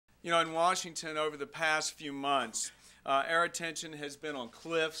You know, in Washington over the past few months, our attention has been on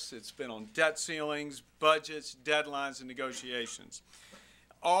cliffs, it's been on debt ceilings, budgets, deadlines, and negotiations.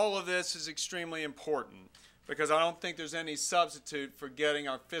 All of this is extremely important because I don't think there's any substitute for getting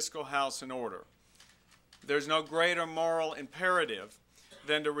our fiscal house in order. There's no greater moral imperative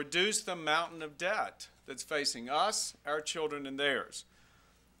than to reduce the mountain of debt that's facing us, our children, and theirs.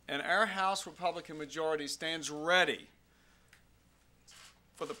 And our House Republican majority stands ready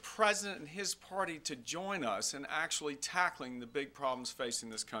for the President and his party to join us in actually tackling the big problems facing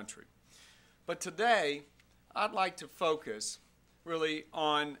this country. But today, I'd like to focus really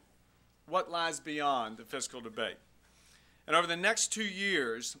on what lies beyond the fiscal debate. And over the next 2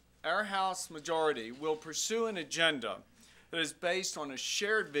 years, our House majority will pursue an agenda that is based on a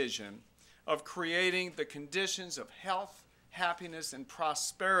shared vision of creating the conditions of health, happiness, and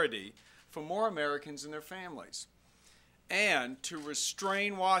prosperity for more Americans and their families, and to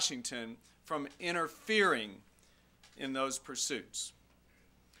restrain Washington from interfering in those pursuits.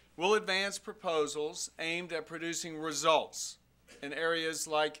 We'll advance proposals aimed at producing results in areas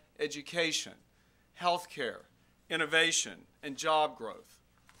like education, healthcare, innovation, and job growth.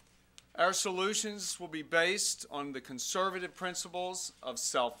 Our solutions will be based on the conservative principles of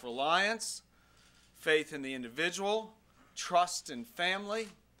self-reliance, faith in the individual, trust in family,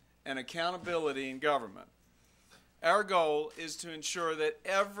 and accountability in government. Our goal is to ensure that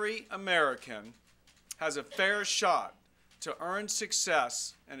every American has a fair shot to earn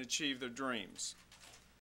success and achieve their dreams.